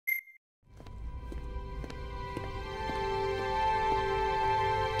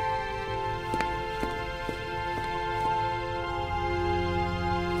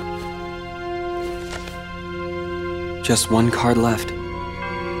Just one card left.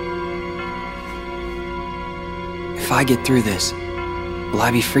 If I get through this, will I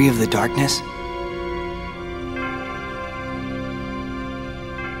be free of the darkness?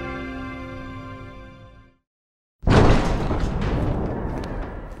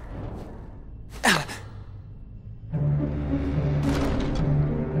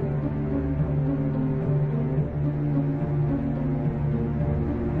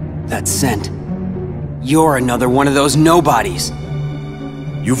 That scent. You're another one of those nobodies.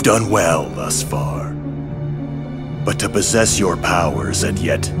 You've done well thus far. But to possess your powers and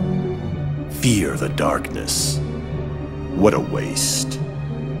yet fear the darkness, what a waste.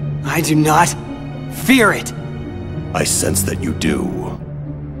 I do not fear it. I sense that you do.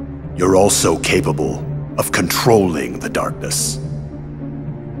 You're also capable of controlling the darkness.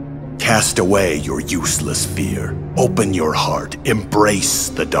 Cast away your useless fear. Open your heart. Embrace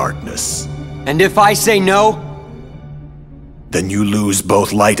the darkness. And if I say no? Then you lose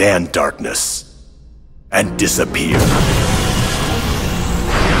both light and darkness. And disappear.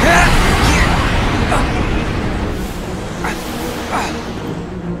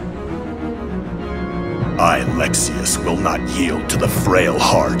 I, Lexius, will not yield to the frail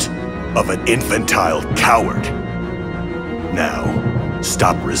heart of an infantile coward. Now,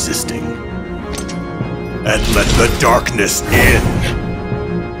 stop resisting. And let the darkness in!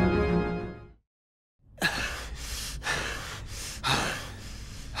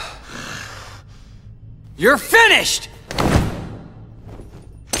 You're finished!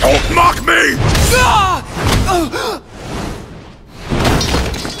 Don't mock me!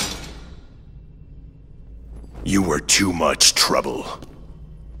 You were too much trouble.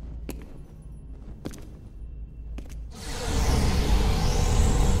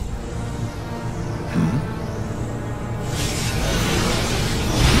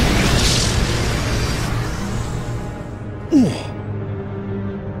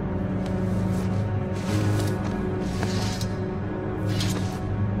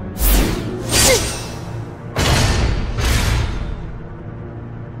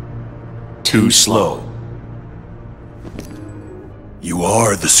 Too slow. You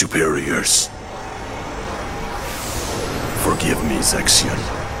are the superiors. Forgive me, Zexion.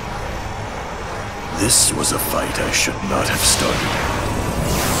 This was a fight I should not have started.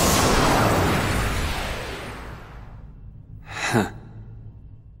 Huh.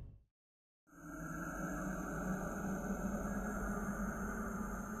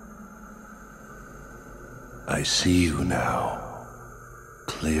 I see you now,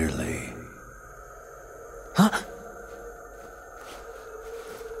 clearly. Huh?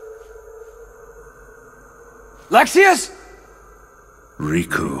 Lexius?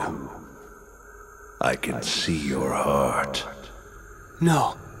 Riku, I can see your heart.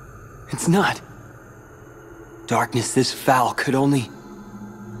 No, it's not. Darkness this foul could only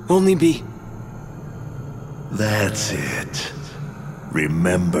be... That's it.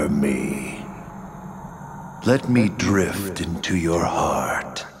 Remember me. Let me drift into your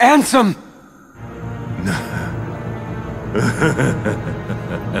heart. Ansem!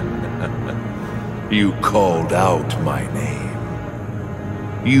 You called out my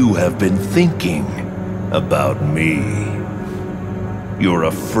name. You have been thinking about me. You're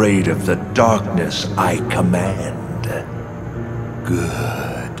afraid of the darkness I command.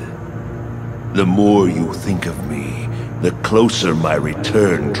 Good. The more you think of me, the closer my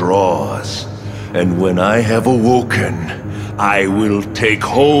return draws. And when I have awoken, I will take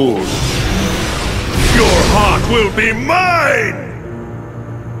hold. Your heart will be mine!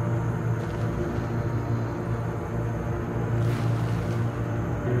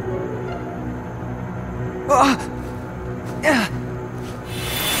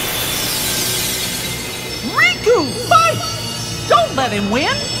 Riku, fight! Don't let him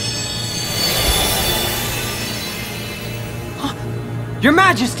win! Your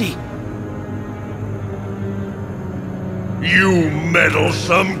Majesty! You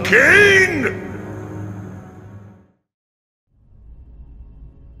meddlesome king!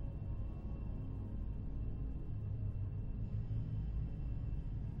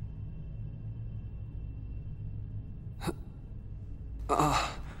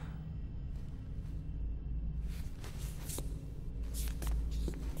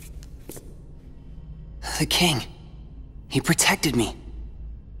 The king. He protected me.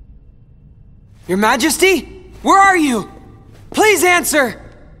 Your Majesty? Where are you? Please answer!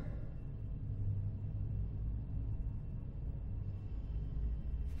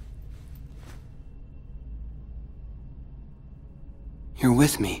 You're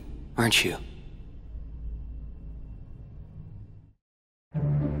with me, aren't you?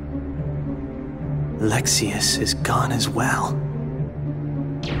 Lexius is gone as well.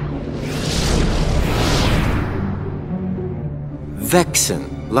 Vexen,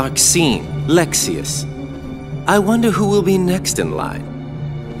 Larxene, Lexius. I wonder who will be next in line.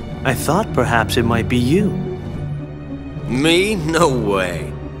 I thought perhaps it might be you. Me? No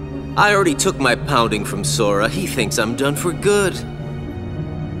way. I already took my pounding from Sora. He thinks I'm done for good.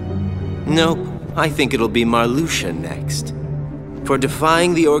 Nope, I think it'll be Marluxia next. For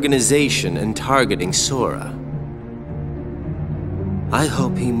defying the organization and targeting Sora. I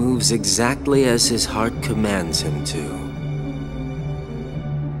hope he moves exactly as his heart commands him to.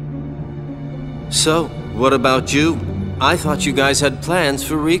 So, what about you? I thought you guys had plans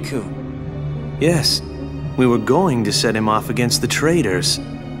for Riku. Yes, we were going to set him off against the traitors.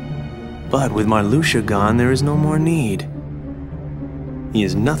 But with Marluxia gone, there is no more need. He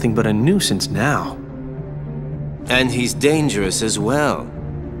is nothing but a nuisance now. And he's dangerous as well.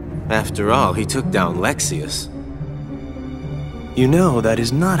 After all, he took down Lexius. You know, that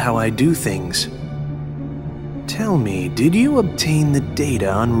is not how I do things. Tell me, did you obtain the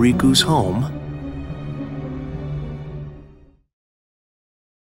data on Riku's home?